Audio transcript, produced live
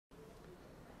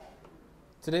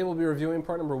Today we'll be reviewing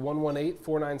part number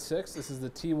 118496. This is the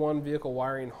T1 vehicle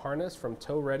wiring harness from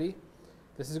Tow Ready.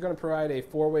 This is going to provide a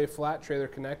four-way flat trailer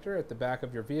connector at the back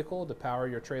of your vehicle to power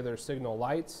your trailer's signal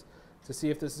lights. To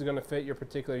see if this is going to fit your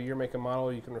particular year, make, and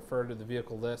model, you can refer to the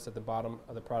vehicle list at the bottom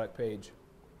of the product page.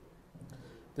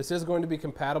 This is going to be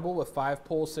compatible with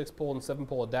 5-pole, 6-pole, and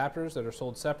 7-pole adapters that are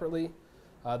sold separately.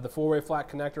 The four-way flat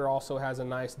connector also has a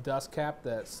nice dust cap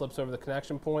that slips over the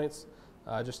connection points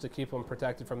just to keep them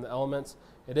protected from the elements.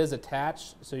 It is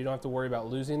attached, so you don't have to worry about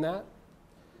losing that.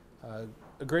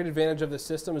 A great advantage of this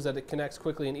system is that it connects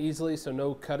quickly and easily, so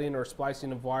no cutting or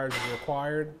splicing of wires is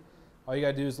required. All you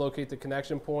got to do is locate the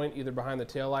connection point either behind the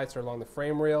taillights or along the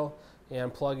frame rail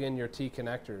and plug in your T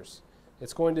connectors.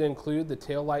 It's going to include the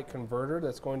taillight converter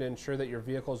that's going to ensure that your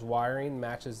vehicle's wiring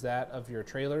matches that of your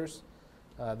trailers.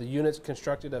 The unit's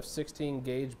constructed of 16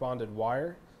 gauge bonded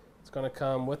wire. It's going to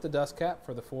come with the dust cap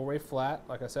for the four-way flat,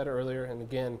 like I said earlier, and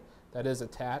again, that is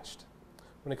attached.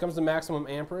 When it comes to maximum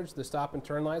amperage, the stop and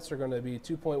turn lights are going to be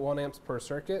 2.1 amps per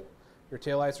circuit. Your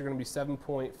tail lights are going to be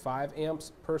 7.5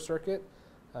 amps per circuit.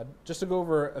 Just to go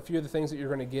over a few of the things that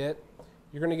you're going to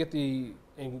get the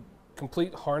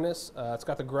complete harness. It's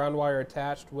got the ground wire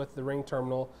attached with the ring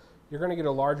terminal. You're going to get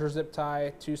a larger zip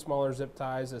tie, 2 smaller zip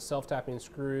ties, a self-tapping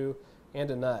screw, and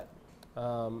a nut.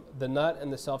 The nut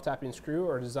and the self-tapping screw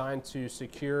are designed to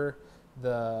secure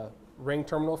the ring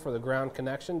terminal for the ground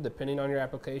connection. Depending on your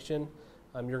application,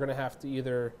 you're going to have to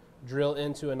either drill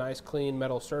into a nice clean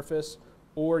metal surface,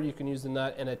 or you can use the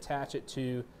nut and attach it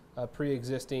to a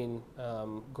pre-existing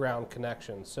ground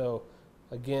connection. So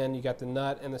again, you got the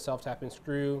nut and the self-tapping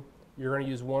screw. You're going to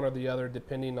use one or the other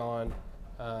depending on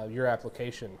your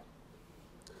application.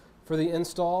 For the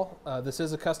install, this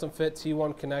is a custom fit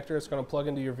T1 connector. It's going to plug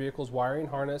into your vehicle's wiring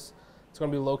harness. It's going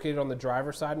to be located on the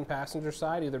driver's side and passenger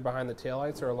side, either behind the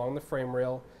taillights or along the frame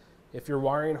rail. If your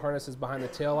wiring harness is behind the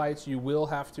taillights, you will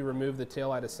have to remove the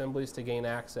taillight assemblies to gain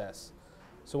access.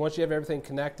 So once you have everything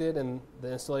connected and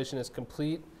the installation is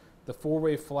complete, the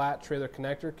four-way flat trailer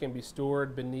connector can be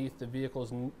stored beneath the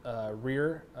vehicle's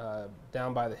rear,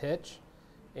 down by the hitch.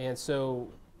 And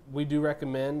so we do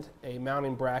recommend a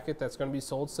mounting bracket that's going to be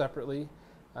sold separately.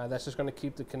 That's just going to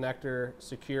keep the connector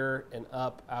secure and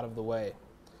up out of the way.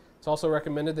 It's also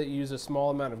recommended that you use a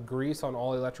small amount of grease on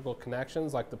all electrical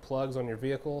connections, like the plugs on your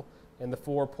vehicle and the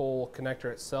 4-pole connector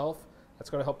itself.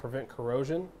 That's going to help prevent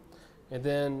corrosion. And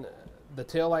then the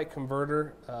taillight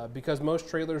converter, because most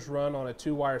trailers run on a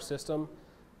 2-wire system,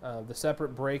 the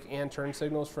separate brake and turn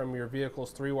signals from your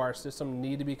vehicle's 3-wire system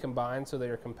need to be combined so they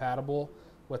are compatible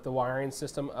with the wiring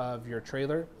system of your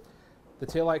trailer. The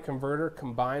taillight converter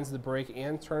combines the brake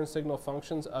and turn signal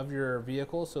functions of your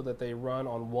vehicle so that they run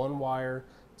on 1 wire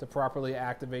to properly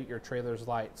activate your trailer's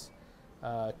lights.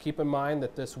 Keep in mind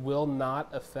that this will not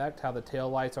affect how the tail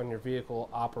lights on your vehicle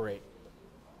operate.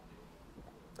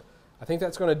 I think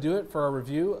that's going to do it for our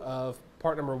review of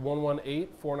part number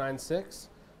 118496.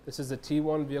 This is the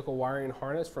T1 vehicle wiring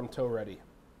harness from Tow Ready.